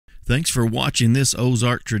Thanks for watching this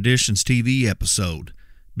Ozark Traditions TV episode.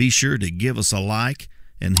 Be sure to give us a like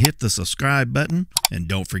and hit the subscribe button, and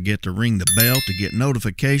don't forget to ring the bell to get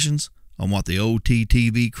notifications on what the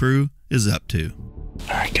OTTV crew is up to.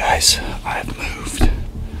 Alright guys, I've moved.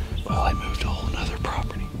 Well, I moved a whole nother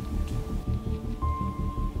property.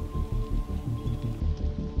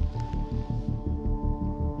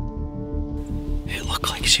 It looked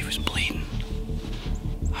like she was bleeding.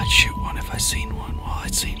 I'd shoot one if I seen one. Well,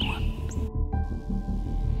 I'd seen one.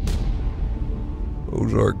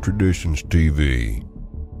 Ozark Traditions TV.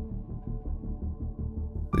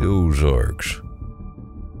 The Ozarks.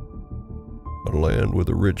 A land with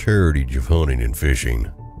a rich heritage of hunting and fishing.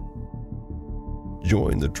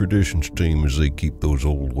 Join the Traditions team as they keep those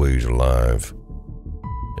old ways alive.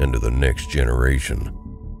 And to the next generation,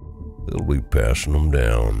 they'll be passing them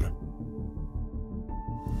down.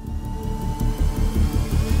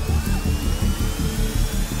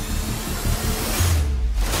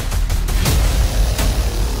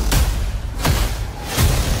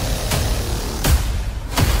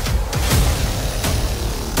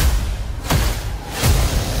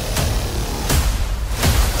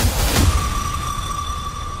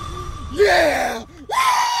 Yeah!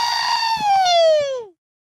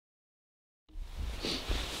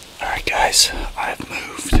 Alright guys, I've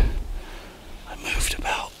moved. I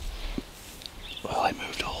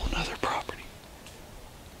moved a whole nother property.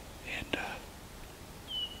 And, there's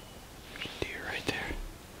a deer right there.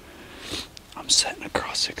 I'm sitting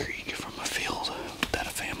across the creek from a field that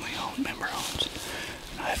a family member owns.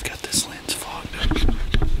 And I've got this lens fogged up.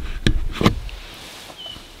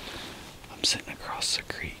 I'm sitting across the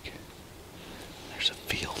creek. There's a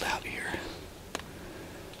field out here.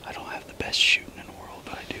 I don't have the best shooting in the world,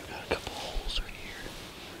 but I do got a couple holes right here.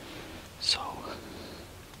 So,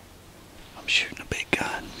 I'm shooting a big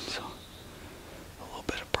gun, so a little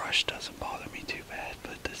bit of brush doesn't bother me too bad,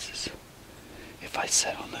 but this is, if I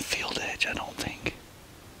sit on the field edge, I don't think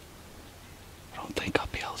I'll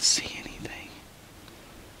be able to see anything.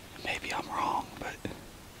 Maybe I'm wrong, but the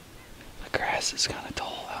grass is kind of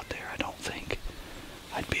tall out there. I don't think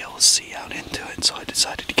I'd be able to see out into it, so I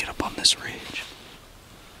decided to get up on this ridge.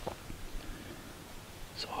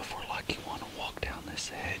 So if we're lucky, we want to walk down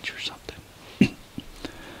this edge or something.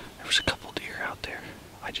 There was a couple deer out there.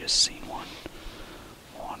 I just seen one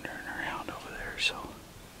wandering around over there, so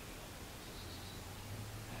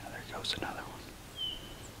yeah, there goes another one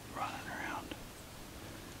running around.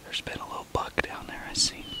 There's been a little buck down there I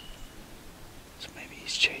seen, so maybe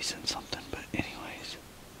he's chasing something, but anyways,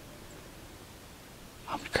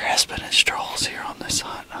 I'm grasping at straws here on this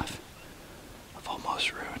hunt. I've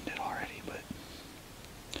almost ruined it already, but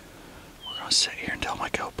we're gonna sit here until my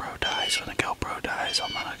GoPro dies. When the GoPro dies,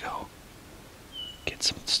 I'm gonna go get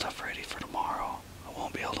some stuff ready for tomorrow. I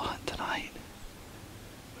won't be able to hunt tonight.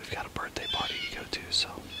 We've got a birthday party to go to, so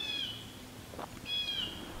I'm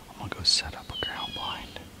gonna go set up a ground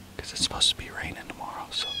blind because it's supposed to be raining tomorrow.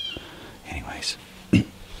 So anyways,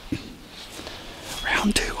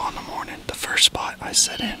 round 2 on the morning. The first spot I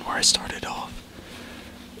set in where I started off,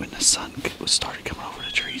 when the sun started coming over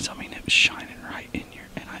the trees, I mean, it was shining right in here,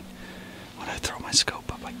 and when I throw my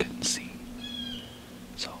scope up, I couldn't see.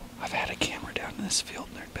 So I've had a camera down in this field,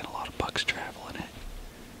 and there'd been a lot of bucks traveling it,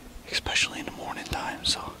 especially in the morning time.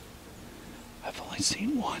 So I've only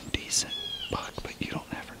seen one decent buck, but you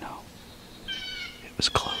don't ever know. It was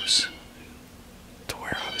close to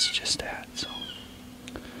where I was just at, so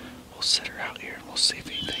we'll sit her out here and we'll see if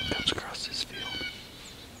anything comes across this field.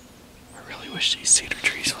 I really wish these cedar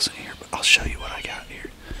trees wasn't here, but I'll show you what I got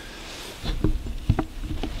here. I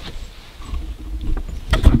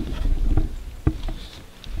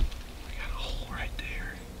got a hole right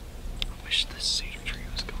there. I wish this cedar tree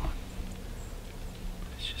was gone. But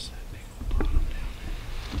it's just that big old bottom down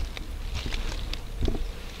there.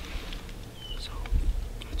 So,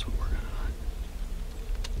 that's what we're gonna hunt.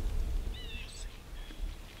 Let's see.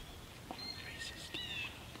 Raise his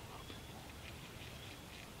camera up a little bit more.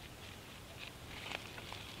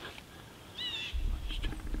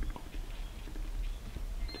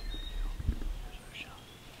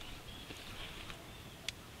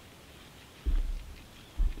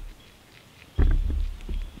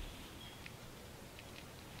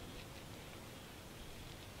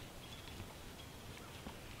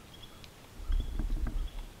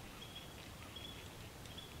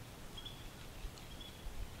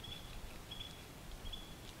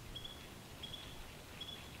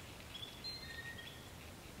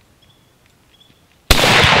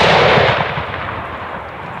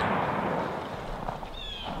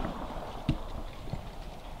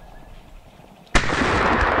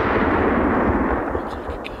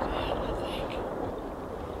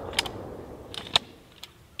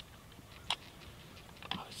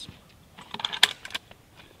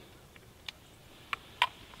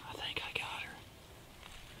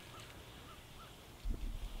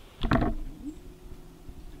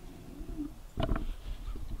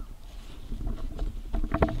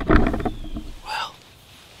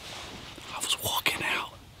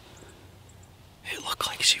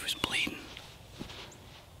 she was bleeding.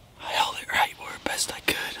 I held it right where best I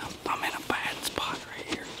could. I'm in a bad spot right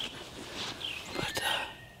here. But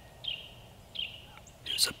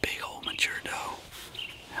it was a big old mature doe.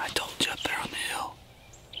 And I told you up there on the hill,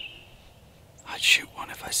 I'd shoot one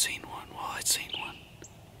if I seen one. Well, I'd seen one.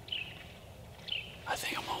 I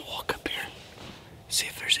think I'm gonna walk up here, see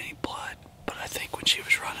if there's any blood. But I think when she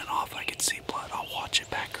was running off, I could see blood. I'll watch it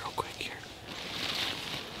back real quick here.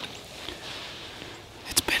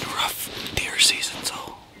 It's been rough deer season,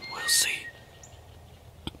 so we'll see.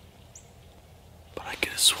 But I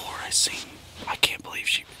could have swore I seen. I can't believe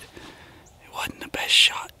it wasn't the best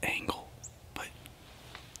shot angle. But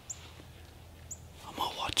I'm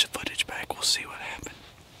gonna watch the footage back. We'll see what happened.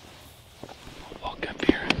 I'll walk up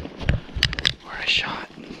here where I shot.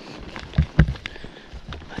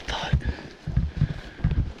 I thought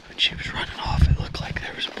when she was running off, it looked like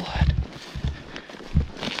there was blood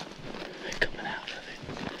coming out of it.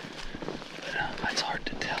 But it's hard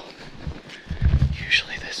to tell.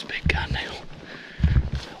 Usually this big gun, they'll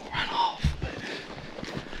run off, but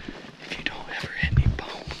if you don't ever hit any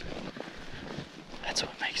bone, that's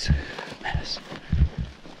what makes it a mess.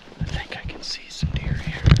 I think I can see some deer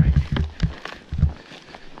here, right here.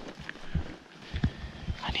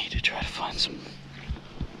 I need to try to find some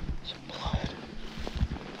blood.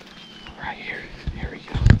 Right here. Here we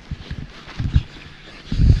go.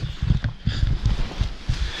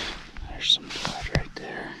 There's some blood right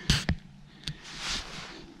there.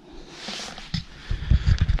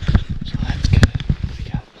 So that's good. We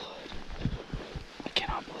got blood. I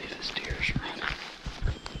cannot believe this deer is running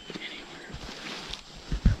anywhere.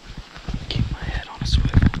 Keep my head on a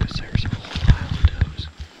swivel because there's a whole pile of does.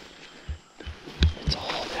 It's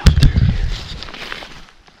all down through here.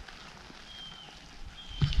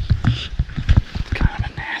 It's kind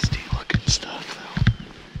of a nasty looking stuff though.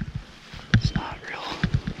 It's not real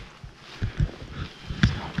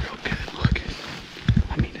good looking.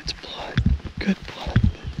 I mean, it's blood, good blood,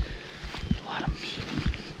 but a lot of meat.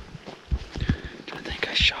 I think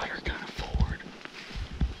I shot her kind of forward.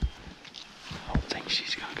 I don't think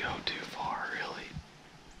she's gonna go too far, really.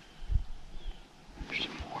 There's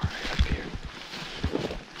some more right up here.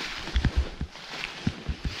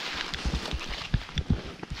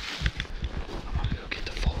 I'm gonna go get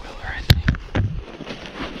the four-wheeler, I think.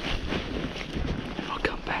 And I'll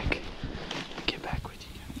come back and get back with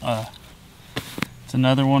you. It's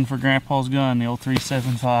another one for Grandpa's gun, the old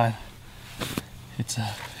 375. It's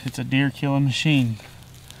a deer killing machine.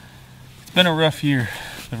 It's been a rough year.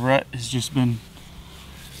 The rut has just been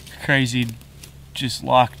crazy, just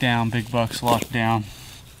locked down, big bucks locked down.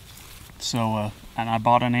 So, and I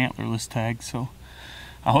bought an antlerless tag, so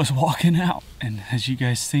I was walking out, and as you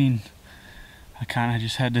guys seen, I kind of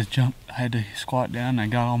just had to jump, I had to squat down, and I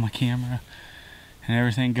got all my camera and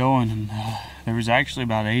everything going, and there was actually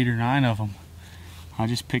about 8 or 9 of them. I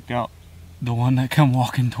just picked out the one that come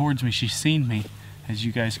walking towards me. She seen me, as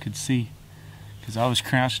you guys could see, because I was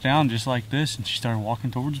crouched down just like this, and she started walking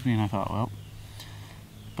towards me, and I thought, well,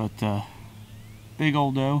 but big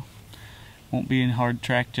old doe. Won't be a hard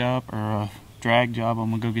track job or a drag job. I'm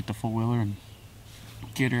gonna go get the four-wheeler and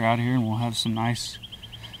get her out of here, and we'll have some nice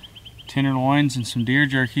tenderloins and some deer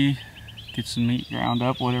jerky, get some meat ground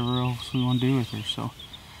up, whatever else we want to do with her. So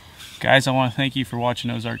guys, I want to thank you for watching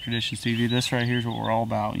Ozark Traditions TV. This right here is what we're all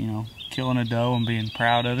about, you know, killing a doe and being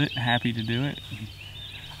proud of it, happy to do it.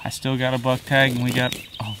 I still got a buck tag, and we got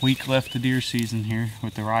a week left of deer season here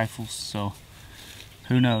with the rifles, so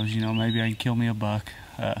who knows, you know, maybe I can kill me a buck.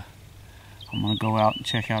 I'm gonna go out and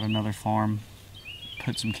check out another farm,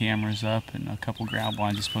 put some cameras up and a couple ground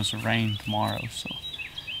blinds. It's supposed to rain tomorrow, so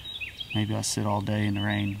maybe I'll sit all day in the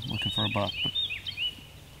rain looking for a buck. But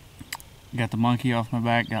got the monkey off my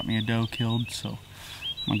back, got me a doe killed, so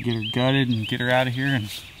I'm gonna get her gutted and get her out of here and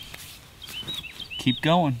keep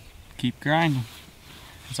going, keep grinding.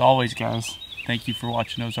 As always, guys, thank you for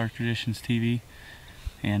watching Ozark Traditions TV,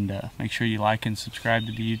 and make sure you like and subscribe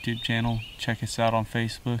to the YouTube channel. Check us out on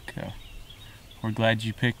Facebook. We're glad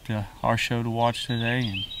you picked our show to watch today,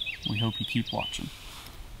 and we hope you keep watching.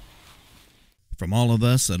 From all of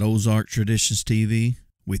us at Ozark Traditions TV,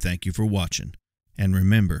 we thank you for watching. And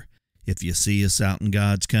remember, if you see us out in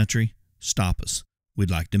God's country, stop us. We'd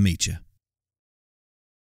like to meet you.